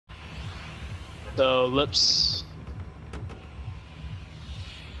So lips.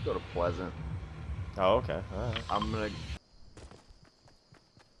 Go to Pleasant. Oh, okay. All right. I'm gonna.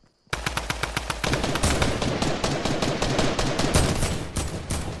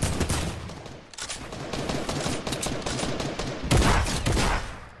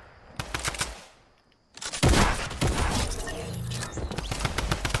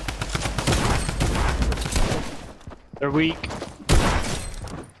 They're weak.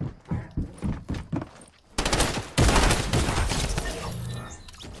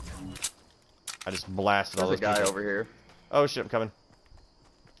 I just blasted all There's those a guy people. over here. Oh shit, I'm coming.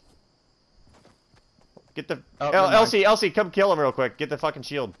 Get the Oh, never mind. Elsie, come kill him real quick. Get the fucking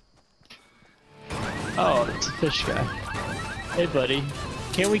shield. Oh, it's a fish guy. Hey, buddy.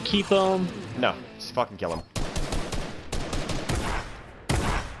 Can't we keep him? No, just fucking kill him.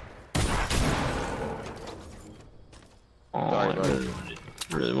 Oh, Sorry, I buddy.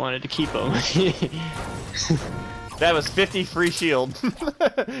 really wanted to keep him. That was 50 free shield.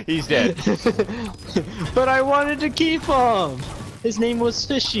 He's dead. But I wanted to keep him. His name was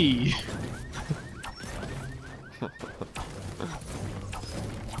Fishy.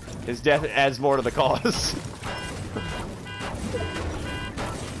 His death adds more to the cause.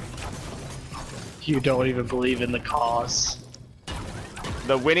 You don't even believe in the cause.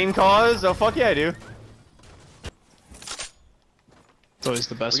 The winning cause? Oh fuck yeah, I do. It's always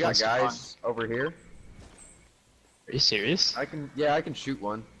the best We got ones to find. guys over here. Are you serious? I can shoot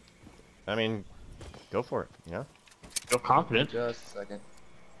one. I mean, go for it, you know? Feel confident. Just a second.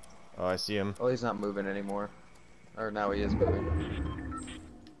 Oh, I see him. Oh, he's not moving anymore. Or now he is moving.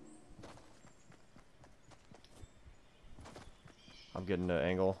 I'm getting the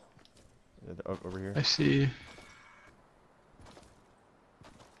angle over here. I see.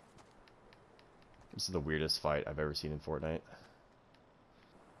 This is the weirdest fight I've ever seen in Fortnite.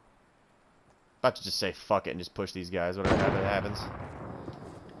 About to just say fuck it and just push these guys. Whatever happens.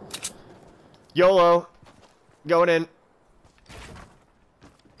 YOLO! Going in.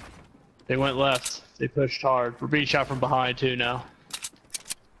 They went left. They pushed hard. We're being shot from behind too now.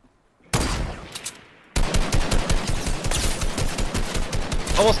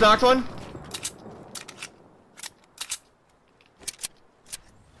 Almost knocked one.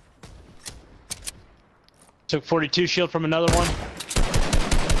 Took 42 shield from another one.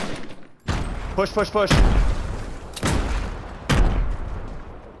 Push, push, push.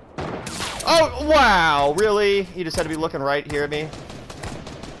 Oh, wow. Really? You just had to be looking right here at me?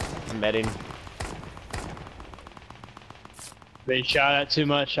 I'm medding. Being shot at too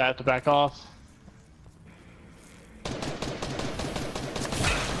much. I have to back off.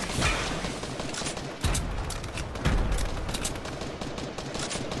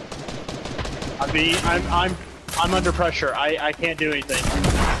 I'm under pressure. I can't do anything.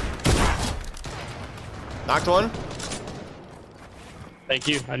 Knocked one. Thank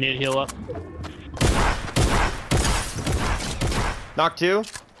you. I need to heal up. Knocked two.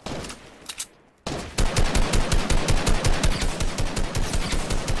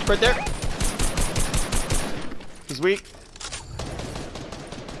 Right there. He's weak.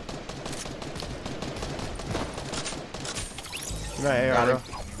 Got him.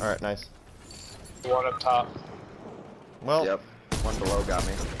 Alright, nice. One up top. Well, Yep. One below got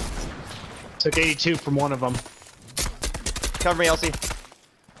me. Took 82 from one of them. cover me, Elsie.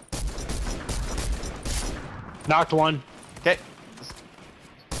 Knocked one. Okay.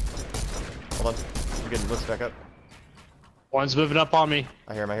 Hold on. I'm getting lifts back up. One's moving up on me.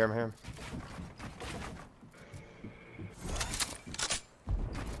 I hear him, I hear him, I hear him.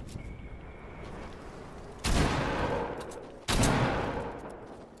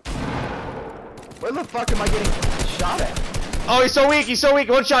 Where the fuck am I getting shot at? Oh, he's so weak, he's so weak.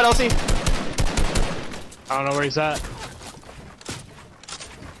 One shot, Elsie. I don't know where he's at.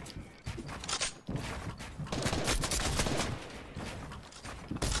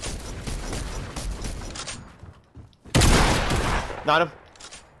 Not him.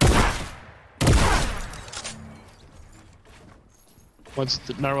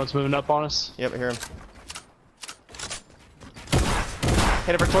 Another one's moving up on us. Yep, I hear him.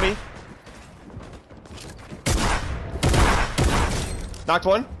 Hit it for 20. Knocked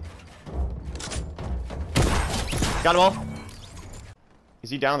one. Got them all. Is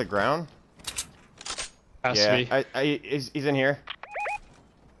he down on the ground? Has Yeah, to be. he's in here.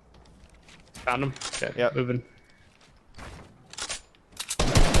 Found him. Okay, Yep. moving.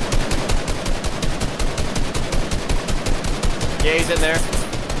 Yeah, he's in there.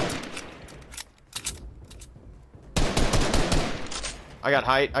 I got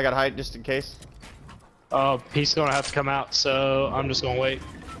height just in case. Oh, he's gonna have to come out, so I'm just gonna wait.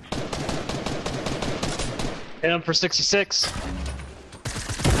 Hit him for 66.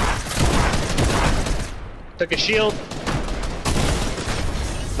 Took a shield.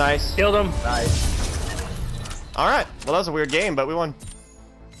 Nice. Killed him. Nice. All right. Well, that was a weird game, but we won.